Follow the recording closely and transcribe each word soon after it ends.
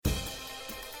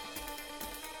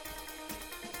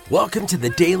Welcome to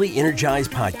the Daily Energize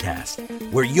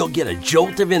podcast, where you'll get a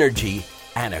jolt of energy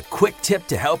and a quick tip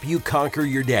to help you conquer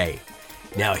your day.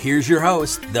 Now here's your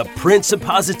host, the Prince of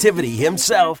Positivity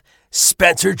himself,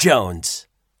 Spencer Jones.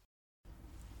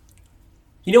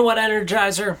 You know what,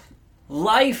 Energizer?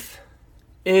 Life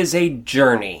is a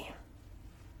journey.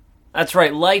 That's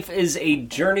right, life is a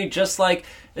journey, just like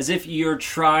as if you're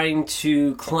trying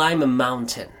to climb a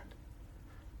mountain.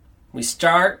 We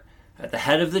start at the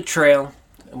head of the trail,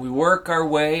 and we work our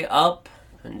way up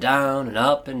and down and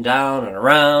up and down and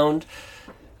around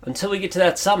until we get to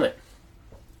that summit.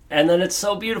 And then it's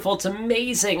so beautiful, it's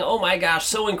amazing, oh my gosh,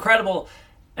 so incredible.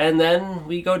 And then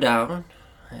we go down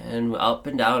and up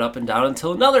and down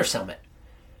until another summit.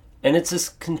 And it's this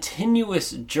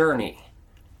continuous journey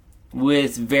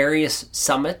with various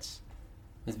summits,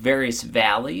 with various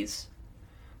valleys,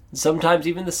 and sometimes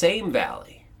even the same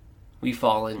valley we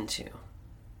fall into.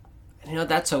 And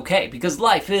that's okay, because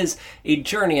life is a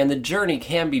journey, and the journey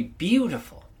can be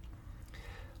beautiful.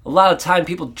 A lot of time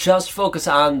people just focus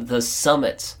on the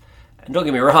summits. And don't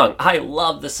get me wrong, I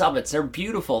love the summits. They're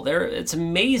beautiful. It's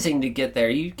amazing to get there.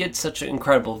 You get such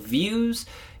incredible views.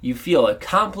 You feel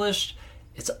accomplished.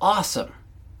 It's awesome.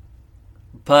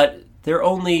 But they're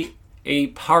only a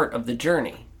part of the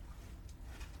journey.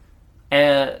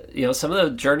 And, some of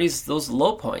the journeys, those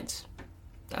low points,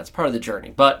 that's part of the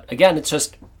journey. But again, it's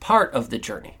just part of the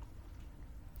journey.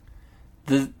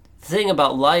 The thing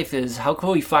about life is, how can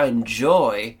we find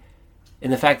joy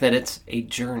in the fact that it's a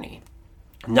journey?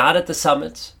 Not at the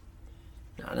summits,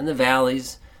 not in the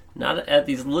valleys, not at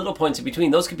these little points in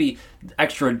between. Those could be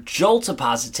extra jolts of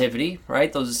positivity,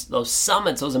 right? Those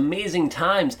summits, those amazing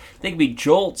times, they could be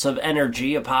jolts of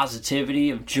energy, of positivity,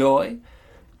 of joy.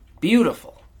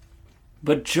 Beautiful.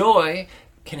 But joy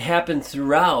can happen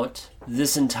throughout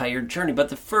this entire journey. But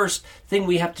the first thing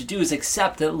we have to do is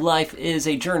accept that life is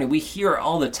a journey. We hear it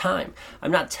all the time.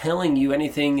 I'm not telling you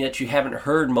anything that you haven't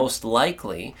heard, most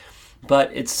likely,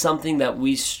 but it's something that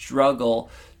we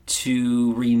struggle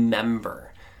to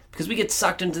remember. Because we get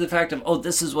sucked into the fact of,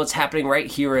 this is what's happening right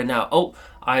here and now.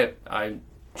 I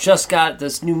just got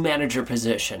this new manager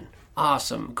position.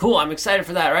 Awesome. Cool. I'm excited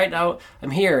for that. Right now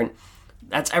I'm here, and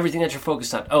that's everything that you're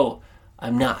focused on.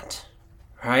 I'm not.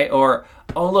 Right? Or,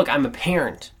 look, I'm a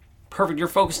parent. Perfect. You're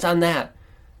focused on that.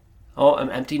 I'm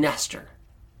empty nester.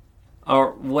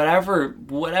 Or whatever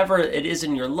it is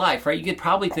in your life, right? You could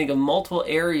probably think of multiple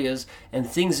areas and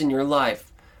things in your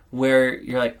life where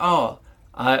you're like,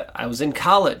 I was in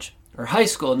college or high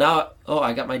school. Now,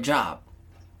 I got my job.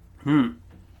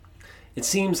 It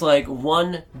seems like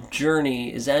one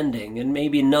journey is ending and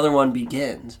maybe another one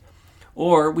begins.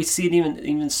 Or we see it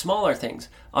even smaller things.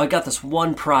 I got this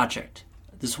one project,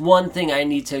 this one thing I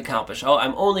need to accomplish.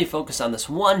 I'm only focused on this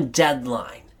one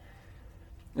deadline,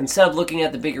 instead of looking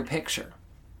at the bigger picture.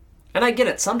 And I get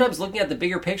it. Sometimes looking at the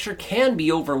bigger picture can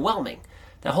be overwhelming.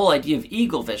 That whole idea of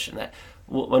eagle vision, that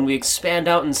when we expand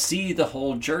out and see the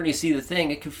whole journey, see the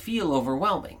thing, it can feel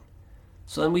overwhelming.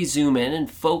 So then we zoom in and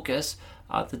focus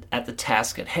at the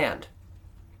task at hand.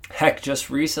 Heck, just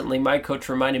recently my coach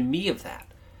reminded me of that.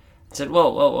 He said,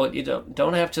 whoa, you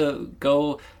don't have to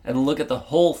go and look at the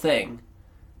whole thing.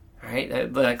 Right?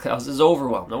 That causes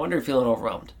overwhelm. No wonder you're feeling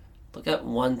overwhelmed. Look at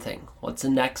one thing. What's the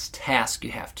next task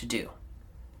you have to do?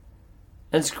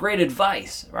 And it's great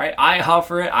advice, right? I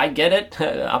offer it. I get it.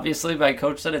 Obviously, my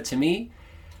coach said it to me,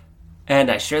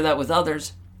 and I share that with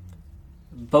others.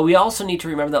 But we also need to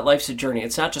remember that life's a journey.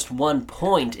 It's not just one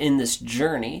point in this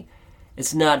journey.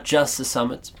 It's not just the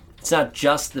summits. It's not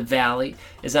just the valley.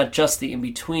 It's not just the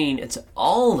in-between. It's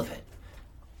all of it.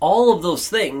 All of those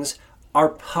things are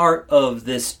part of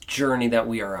this journey that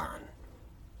we are on.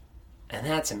 And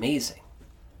that's amazing.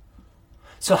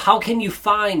 So how can you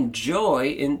find joy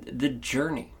in the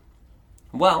journey?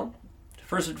 Well,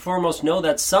 first and foremost, know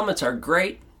that summits are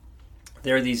great.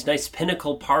 They're these nice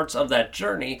pinnacle parts of that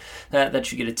journey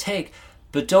that you get to take.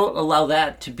 But don't allow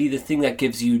that to be the thing that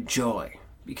gives you joy.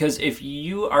 Because if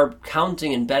you are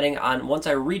counting and betting on, once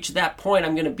I reach that point,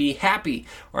 I'm going to be happy,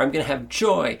 or I'm going to have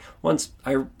joy. Once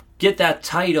I get that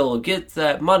title, get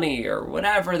that money, or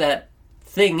whatever that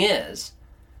thing is,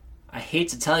 I hate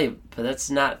to tell you, but that's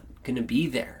not going to be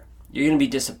there. You're going to be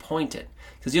disappointed,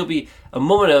 because you'll be a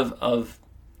moment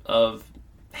of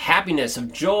happiness,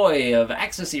 of joy, of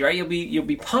ecstasy, right? You'll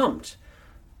be pumped,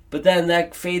 but then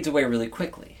that fades away really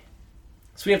quickly.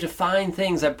 So we have to find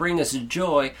things that bring us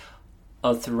joy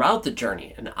throughout the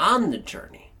journey and on the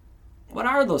journey. What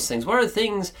are those things? What are the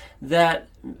things that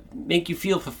make you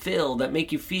feel fulfilled, that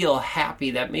make you feel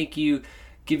happy, that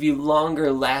give you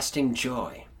longer lasting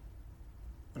joy?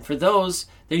 And for those,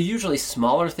 they're usually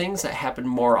smaller things that happen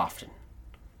more often.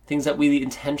 things that we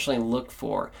intentionally look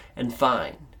for and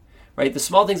find. Right? The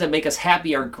small things that make us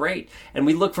happy are great, and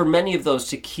we look for many of those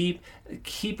to keep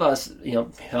us,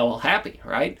 happy,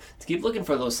 right? To keep looking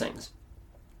for those things.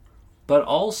 But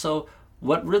also,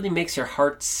 what really makes your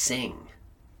heart sing?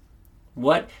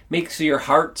 What makes your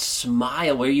heart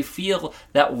smile, where you feel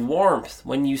that warmth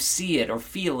when you see it or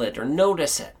feel it or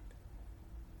notice it?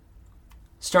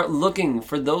 Start looking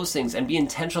for those things and be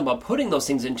intentional about putting those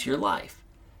things into your life,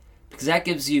 because that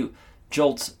gives you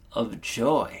jolts of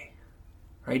joy.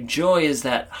 Right? Joy is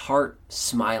that heart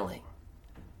smiling,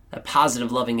 that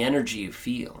positive, loving energy you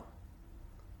feel.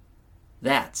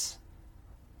 That's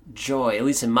joy, at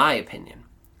least in my opinion.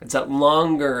 It's that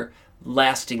longer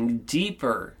lasting,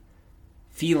 deeper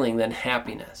feeling than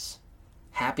happiness.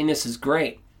 Happiness is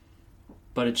great,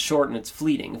 but it's short and it's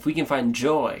fleeting. If we can find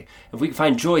joy,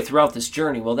 throughout this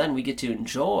journey, well, then we get to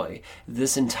enjoy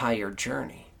this entire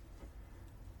journey.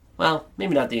 Well,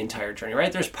 maybe not the entire journey,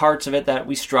 right? There's parts of it that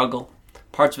we struggle.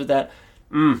 Parts of it that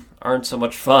aren't so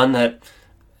much fun, that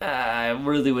I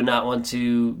really would not want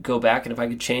to go back. And if I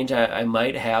could change, I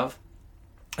might have.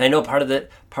 I know part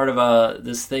of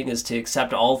this thing is to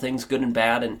accept all things good and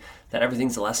bad, and that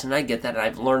everything's a lesson. I get that, and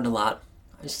I've learned a lot.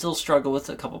 I still struggle with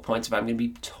a couple points, but I'm going to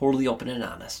be totally open and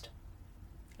honest.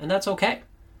 And that's okay.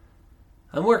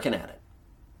 I'm working at it.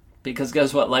 Because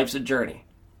guess what? Life's a journey.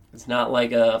 It's not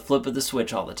like a flip of the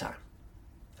switch all the time.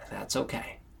 And that's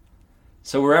okay.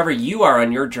 So wherever you are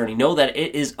on your journey, know that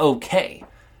it is okay,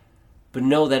 but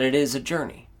know that it is a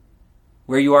journey.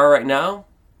 Where you are right now,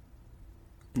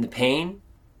 in the pain,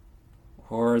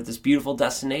 or this beautiful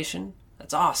destination,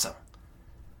 that's awesome.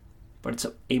 But it's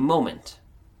a moment.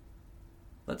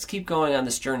 Let's keep going on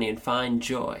this journey and find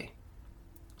joy,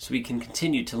 so we can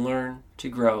continue to learn, to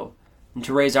grow, and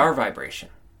to raise our vibration.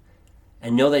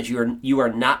 And know that you are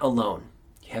not alone.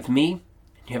 You have me, and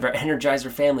you have our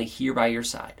Energizer family here by your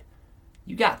side.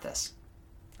 You got this.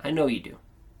 I know you do.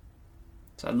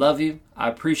 So I love you. I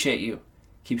appreciate you.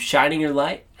 Keep shining your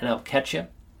light, and I'll catch you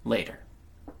later.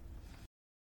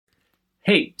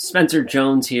 Hey, Spencer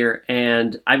Jones here,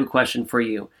 and I have a question for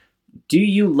you. Do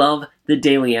you love the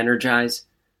Daily Energize?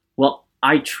 Well,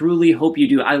 I truly hope you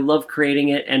do. I love creating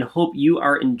it and hope you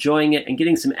are enjoying it and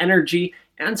getting some energy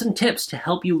and some tips to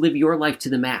help you live your life to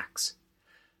the max.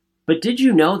 But did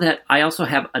you know that I also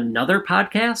have another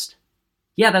podcast?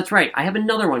 Yeah, that's right. I have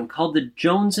another one called The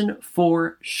Jones and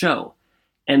 4 Show.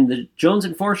 And The Jones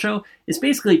and 4 Show is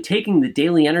basically taking the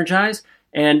Daily Energize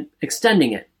and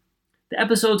extending it. The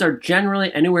episodes are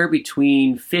generally anywhere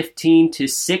between 15 to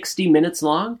 60 minutes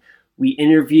long. We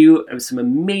interview some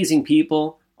amazing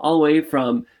people, all the way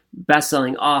from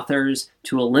best-selling authors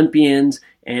to Olympians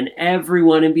and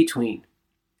everyone in between.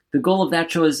 The goal of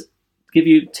that show is to give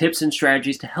you tips and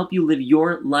strategies to help you live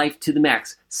your life to the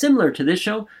max, similar to this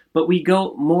show, but we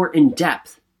go more in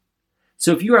depth.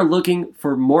 So if you are looking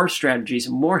for more strategies,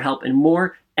 more help, and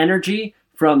more energy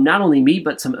from not only me,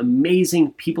 but some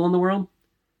amazing people in the world,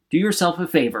 do yourself a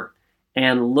favor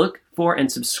and look for and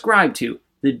subscribe to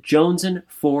The Jones and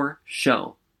 4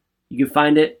 Show. You can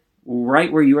find it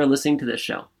right where you are listening to this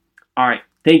show. All right,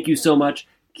 thank you so much.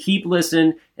 Keep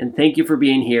listening, and thank you for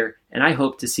being here, and I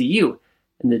hope to see you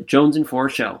in The Jones and 4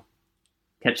 Show.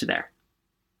 Catch you there.